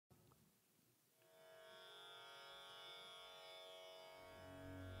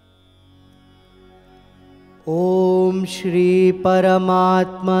ॐ श्री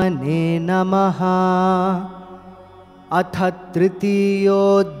परमात्मने नमः। अथ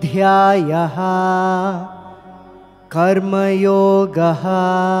तृतीयोऽध्यायः कर्मयोगः।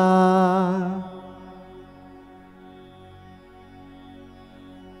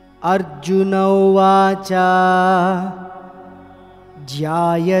 अर्जुन उवाच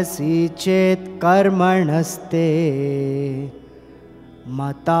ज्ञायसि चेत् कर्मणस्ते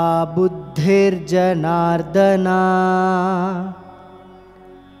मता बुद्धिर्जनार्दन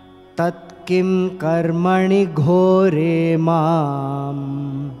तत्किं कर्मणि घोरे मां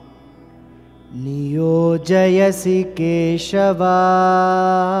नियोजयसि केशव।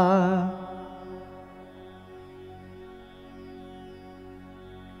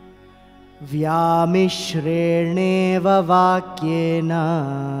 व्यामिश्रेणेव वाक्येन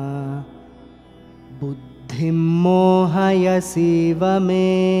बुद्धिं मोहयसीव मे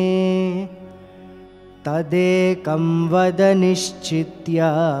तदेकं वद निश्चित्य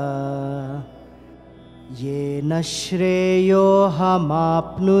येन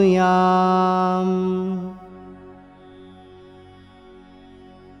श्रेयोऽहमाप्नुयाम्।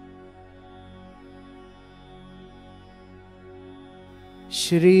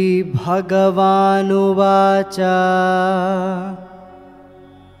 श्रीभगवानुवाच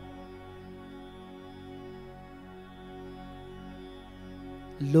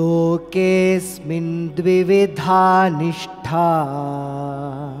लोकेऽस्मिन् द्विविधा निष्ठा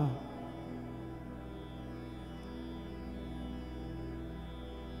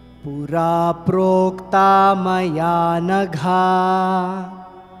पुरा प्रोक्ता mayānagha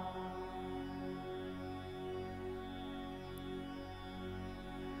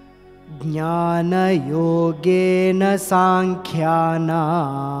ज्ञान-योगेन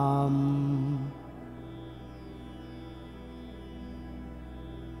sāṅkhyānāṁ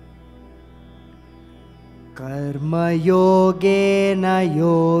कर्म-योगेन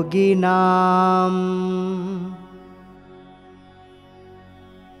योगिनाम्।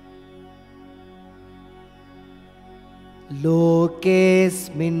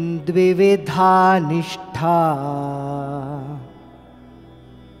 लोकेऽस्मिन् द्विविधा निष्ठा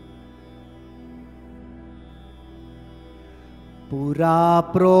पुरा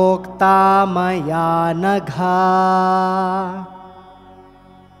प्रोक्ता mayānagha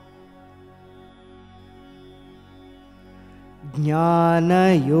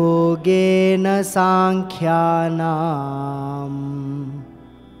ज्ञान-योगेन sāṅkhyānāṁ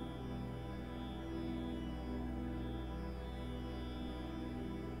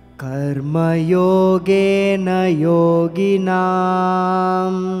कर्म-योगेन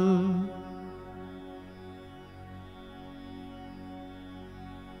योगिनाम्।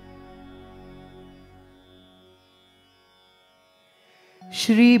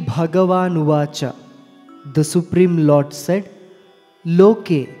 Shri Bhagavan uvāca. The Supreme Lord said,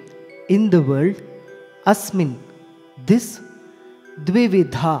 Loke, in the world, asmin, this,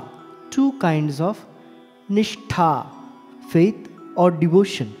 dvi-vidhā, two kinds of niṣhṭhā, faith or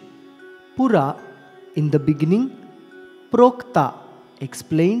devotion. Purā, in the beginning, proktā,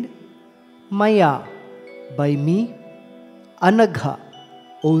 explained, mayā, by me, anagha,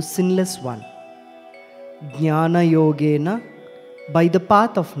 O sinless one. Jñāna-yogena, by the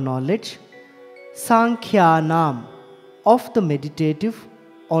path of knowledge, sāṅkhyānāṁ, of the meditative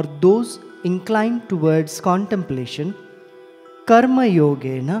or those inclined towards contemplation,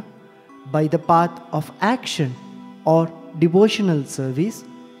 karma-yogena, by the path of action or devotional service,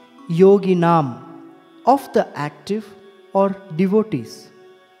 yoginām, of the active or devotees.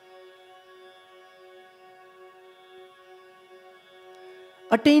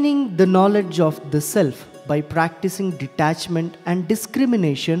 Attaining the knowledge of the self by practicing detachment and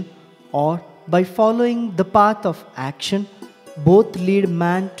discrimination or by following the path of action, both lead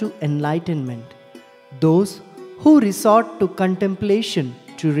man to enlightenment. Those who resort to contemplation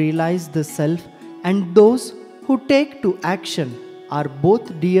to realize the self and those who take to action are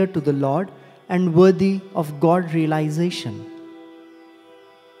both dear to the Lord and worthy of God-realisation.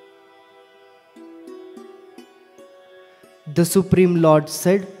 The Supreme Lord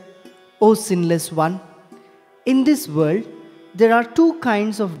said, O sinless one, in this world there are two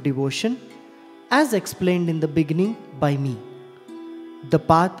kinds of devotion as explained in the beginning by me. The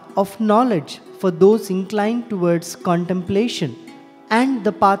path of knowledge for those inclined towards contemplation and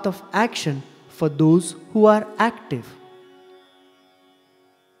the path of action for those who are active.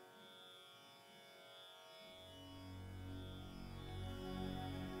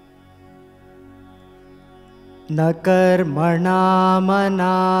 न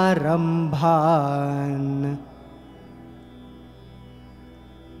कर्मणामनारम्भान्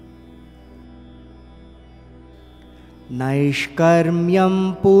नैष्कर्म्यं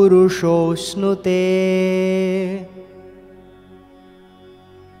पुरुषोऽश्नुते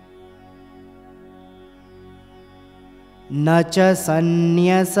न च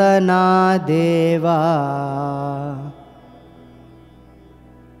सन्न्यसनादेव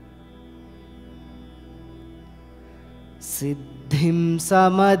सिद्धिं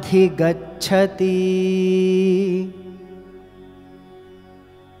समधिगच्छति।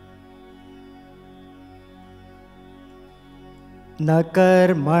 न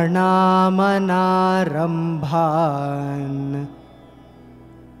कर्मणामनारम्भान्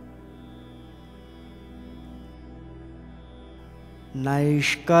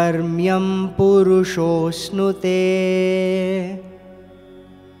नैष्कर्म्यं पुरुषोऽश्नुते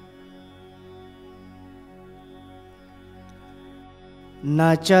न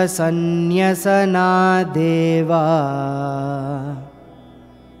च सन्न्यसनादेव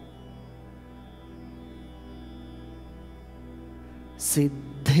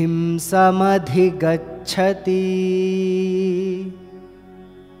सिद्धिं समधिगच्छति।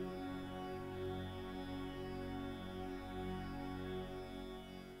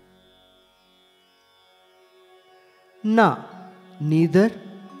 Na, neither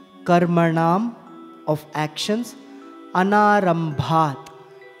karmanam of actions, anarambhat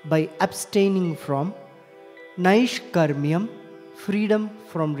by abstaining from, naishkarmyam freedom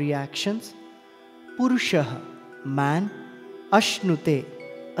from reactions, purushah man, ashnute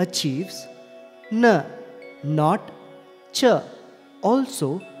achieves, na not, cha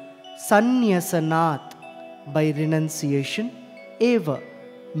also, sannyasanat by renunciation, eva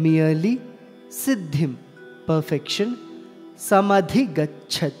merely, siddhim perfection,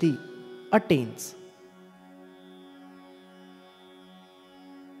 samadhigacchati attains.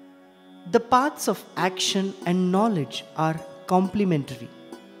 The paths of action and knowledge are complementary.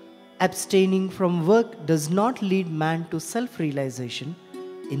 Abstaining from work does not lead man to self-realization.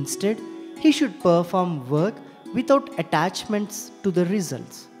 Instead, he should perform work without attachments to the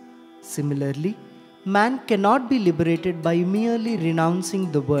results. Similarly, man cannot be liberated by merely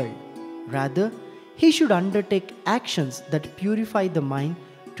renouncing the world. Rather, he should undertake actions that purify the mind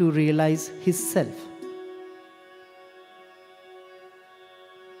to realize his self.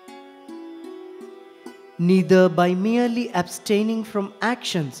 Neither by merely abstaining from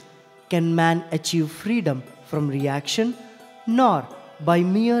actions can man achieve freedom from reaction, nor by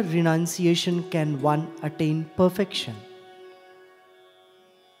mere renunciation can one attain perfection.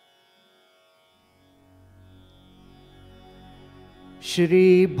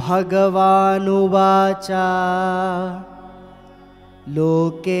 Shri Bhagavān uvāca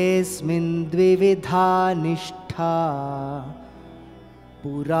lokesmin dvi-vidhā niṣhṭhā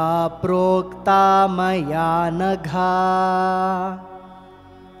purā proktā mayānagha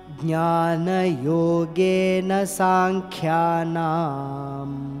jñāna-yogena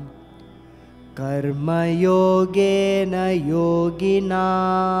sāṅkhyānāṁ karma-yogena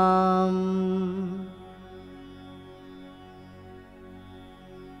yoginām.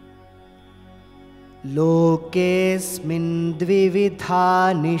 Lokesmin dvi-vidhā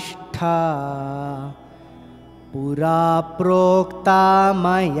niṣhṭhā purā proktā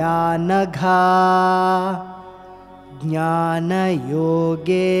mayānagha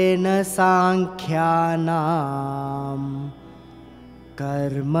jñāna-yogena sāṅkhyānāṁ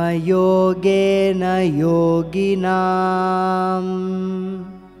karma-yogena yoginām.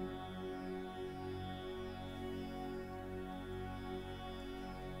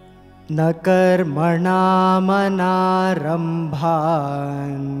 न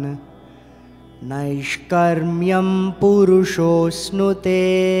कर्मणामनारम्भान् नैष्कर्म्यं पुरुषोऽश्नुते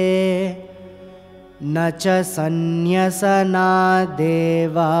न च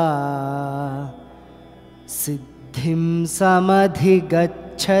सन्न्यसनादेव सिद्धिं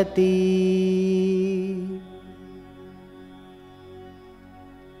समधिगच्छति.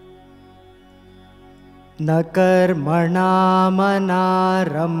 न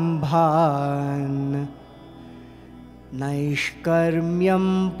कर्मणामनारम्भान् नैष्कर्म्यं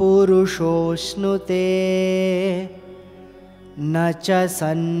पुरुषोऽश्नुते न च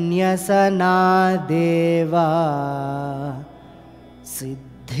सन्न्यसनादेव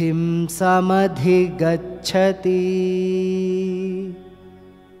सिद्धिं समधिगच्छति.